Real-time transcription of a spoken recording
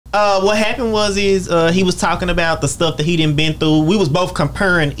What happened was he was talking about the stuff that he didn't been through. We was both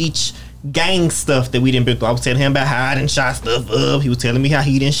comparing each gang stuff that we didn't been through. I was telling him about how I didn't shot stuff up. He was telling me how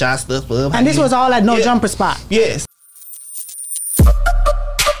he didn't shot stuff up. And this was all at No Jumper spot. Yes.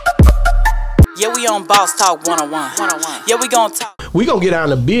 Yeah, we on Boss Talk 101. Yeah, we gonna talk. We gonna get down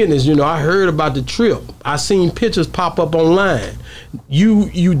to business. You know, I heard about the trip. I seen pictures pop up online.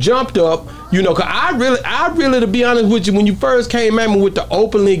 You jumped up. You know, cause I really, to be honest with you, when you first came at me with the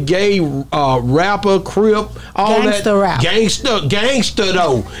openly gay rapper, Crip, all gangster that rap, gangster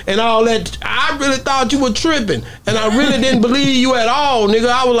though, and all that, I really thought you were tripping, and I really didn't believe you at all, nigga.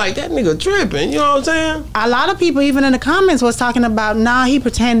 I was like, that nigga tripping. You know what I'm saying? A lot of people, even in the comments, was talking about, nah, he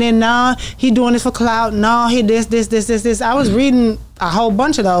pretending, nah, he doing this for clout, nah, he this. I was reading a whole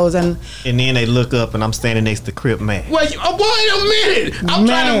bunch of those, and then they look up, and I'm standing next to Crip Mac. Wait a minute! I'm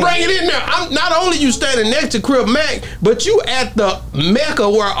trying to bring it in there. I'm not only you standing next to Crip Mac, but you at the Mecca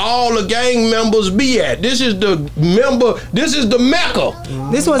where all the gang members be at. This is the Mecca.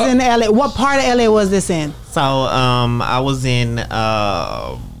 This was in LA. What part of LA was this in? So I was in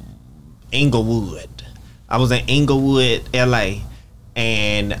Inglewood. I was in Inglewood, LA,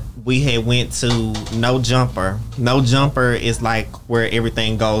 and we had went to No Jumper. No Jumper is like where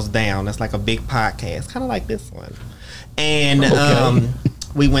everything goes down. It's like a big podcast, kind of like this one. And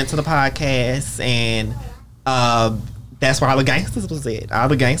we went to the podcast, and that's where all the gangsters was at. All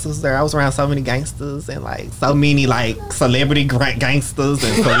the gangsters was there. I was around so many gangsters and like so many like celebrity gangsters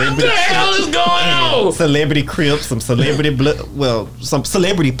and celebrity. What the hell is going on? Celebrity Crips, some celebrity some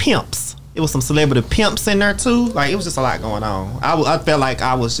celebrity pimps. It was some celebrity pimps in there too. Like it was just a lot going on. I felt like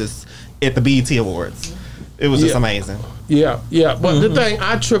I was just at the BET Awards. It was just amazing. Yeah. But the thing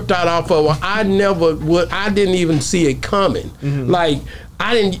I tripped out off of, I didn't even see it coming. Like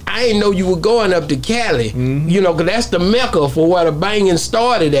I didn't know you were going up to Cali. You know, cause that's the Mecca for where the banging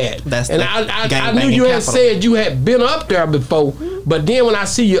started at. I knew you had said you had been up there before, but then when I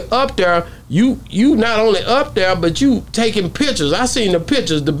see you up there, you not only up there, but you taking pictures. I seen the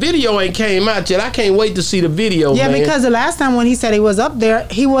pictures. The video ain't came out yet. I can't wait to see the video. Yeah, man. because the last time when he said he was up there,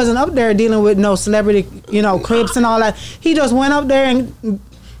 he wasn't up there dealing with no celebrity, you know, Crips and all that. He just went up there and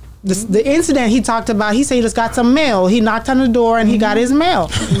the incident he talked about, he said he just got some mail. He knocked on the door and he got his mail.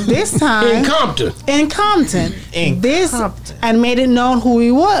 This time in Compton. And made it known who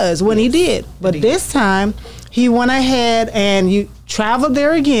he was when he did. But this time he went ahead and you traveled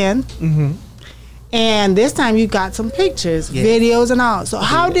there again. And this time you got some pictures, videos and all. So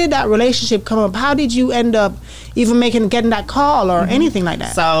how did that relationship come up? How did you end up even getting that call or anything like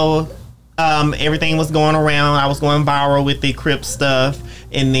that? So everything was going around. I was going viral with the Crip stuff.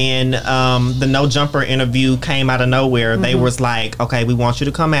 And then the No Jumper interview came out of nowhere. They was like, okay, we want you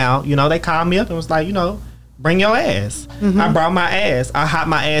to come out. You know, they called me up and was like, you know, bring your ass. I brought my ass. I hopped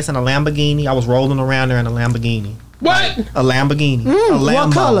my ass in a Lamborghini. I was rolling around there in a Lamborghini. What? A Lamborghini. A Lambo.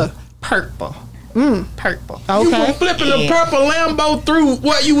 What color? Purple. Purple. Okay. You were flipping the purple Lambo through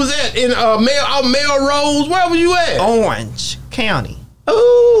what you was at in Melrose. Where was you at? Orange County.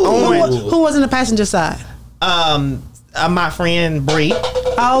 Ooh. Orange. Who was in the passenger side? My friend Bree.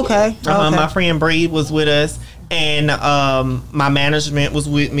 Oh, okay. My friend Bree was with us, and my management was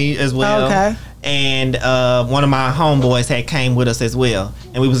with me as well. Okay. And one of my homeboys had came with us as well,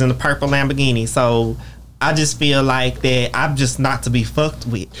 and we was in the purple Lamborghini. So I just feel like that I'm just not to be fucked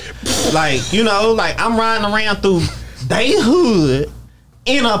with. Like, you know, like I'm riding around through they hood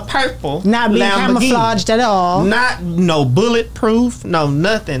in a purple not being Lamborghini. Camouflaged at all. Not no bulletproof, no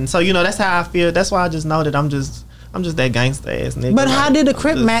nothing. So you know that's how I feel. That's why I just know that I'm just that gangsta ass nigga. But how did the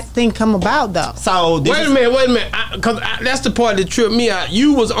Crip Mac thing come about though? So wait a minute, because that's the part that tripped me out.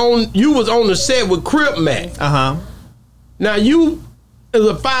 You was on the set with Crip Mac. Now you is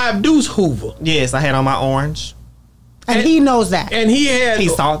a 5 Deuce Hoover. Yes, I had on my orange. And he knows that. And he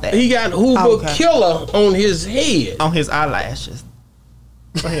saw that. He got Hoover Killer on his head, on his eyelashes.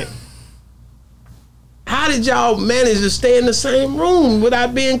 Go ahead. How did y'all manage to stay in the same room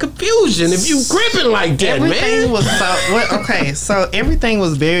without being confusion if you gripping like that, everything man? Was so everything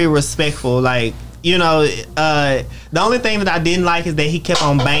was very respectful. Like, you know, the only thing that I didn't like is that he kept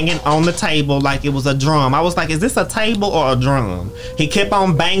on banging on the table like it was a drum. I was like, is this a table or a drum? He kept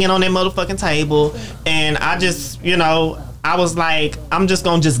on banging on that motherfucking table, and I just, you know, I was like, I'm just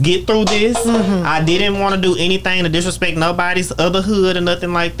gonna get through this. I didn't want to do anything to disrespect nobody's other hood or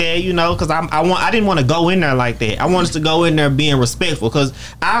nothing like that, you know, because I didn't want to go in there like that. I wanted to go in there being respectful, because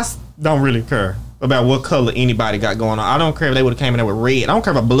I don't really care about what color anybody got going on. I don't care if they would have came in there with red. I don't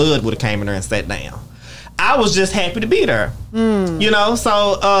care if a blood would have came in there and sat down. I was just happy to be there, you know.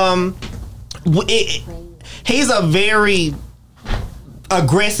 So he's a very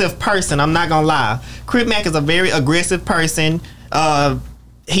aggressive person. I'm not gonna lie. Crip Mac is a very aggressive person.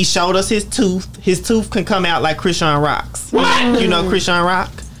 He showed us his tooth. His tooth can come out like Christian Rock's. What? You know Christian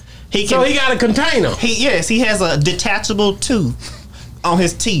Rock? He got a container. He has a detachable tooth on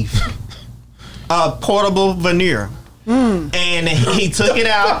his teeth. A portable veneer. And he took it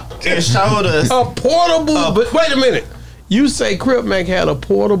out and showed us a portable. Wait a minute. You say Crip Mac had a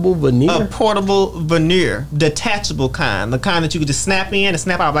portable veneer? A portable veneer, detachable kind, the kind that you could just snap in and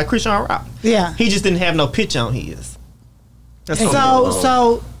snap out like Christian Rock. Yeah. He just didn't have no pitch on his.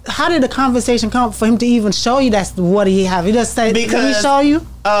 So how did the conversation come for him to even show you that's what he have? He just said, "Let me show you."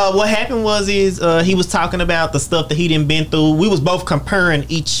 What happened was he was talking about the stuff that he didn't been through. We was both comparing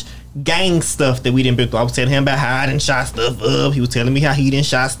each gang stuff that we didn't been through. I was telling him about how I didn't shot stuff up. He was telling me how he didn't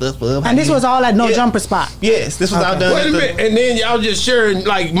shot stuff up. And this was all at No Jumper Spot. Yes, this was all done. Wait a minute, and then y'all just sharing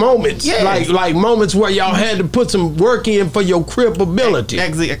like moments, like moments where y'all had to put some work in for your Crip ability.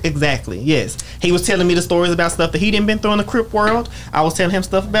 Exactly. Yes, he was telling me the stories about stuff that he didn't been through in the Crip world. I was telling him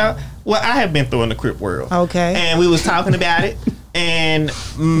stuff about what I have been through in the Crip world. Okay. And we was talking about it. And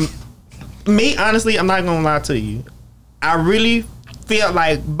me, honestly, I'm not gonna lie to you. I really felt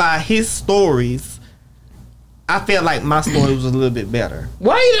like by his stories, I felt like my story was a little bit better.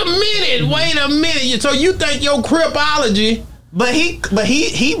 Wait a minute. So you think your Cripology? But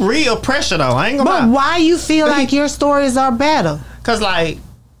he real pressure though. I ain't gonna lie. But why you feel like your stories are better? Cause like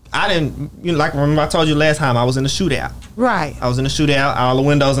I didn't, like remember I told you last time I was in the shootout. Right. I was in the shootout. All the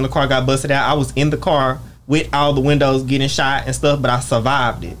windows in the car got busted out. I was in the car with all the windows getting shot and stuff, but I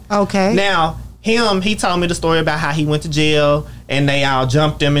survived it. Okay. Now he told me the story about how he went to jail and they all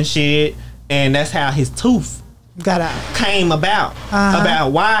jumped him and shit, and that's how his tooth got out. Came about.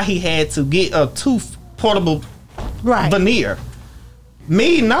 About why he had to get a tooth portable veneer.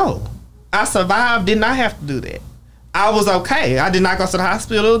 Me, no. I survived, did not have to do that. I was okay. I did not go to the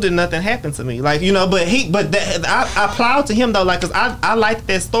hospital. Did nothing happen to me. Like, you know, but I applaud to him though, like, cause I liked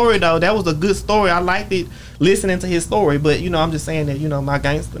that story though. That was a good story. I liked it listening to his story. But you know, I'm just saying that, you know, my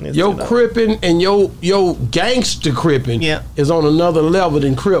gangsterness. Your cripping and your gangster cripping is on another level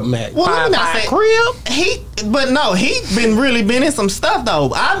than Crip Mac. Well, let me not say Crip. He been in some stuff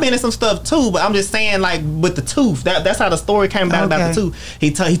though. I've been in some stuff too. But I'm just saying, like with the tooth, that's how the story came about the tooth.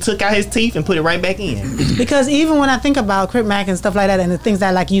 He took out his teeth and put it right back in. Because even when I think about Crip Mac and stuff like that, and the things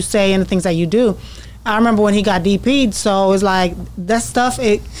that like you say and the things that you do, I remember when he got DP'd, so it's like that stuff,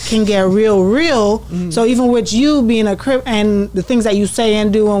 it can get real. So even with you being a Crip and the things that you say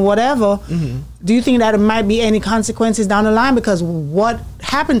and do and whatever, do you think that it might be any consequences down the line? Because what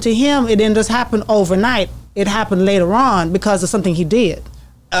happened to him, it didn't just happen overnight. It happened later on because of something he did.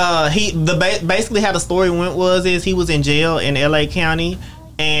 Basically how the story went is he was in jail in LA County.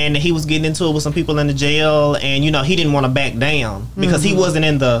 And he was getting into it with some people in the jail, and you know he didn't want to back down because he wasn't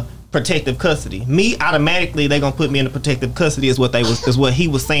in the protective custody. Me, automatically they gonna put me in the protective custody is what he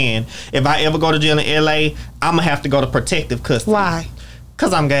was saying. If I ever go to jail in LA, I'm gonna have to go to protective custody. Why?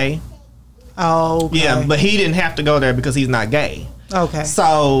 Cause I'm gay. Oh, okay. Yeah, but he didn't have to go there because he's not gay. Okay.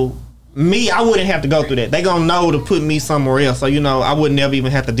 So me, I wouldn't have to go through that. They gonna know to put me somewhere else. So you know I would never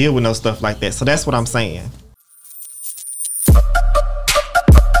even have to deal with no stuff like that. So that's what I'm saying.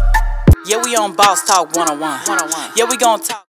 Yeah, we on Boss Talk 101. Yeah, we gon' talk.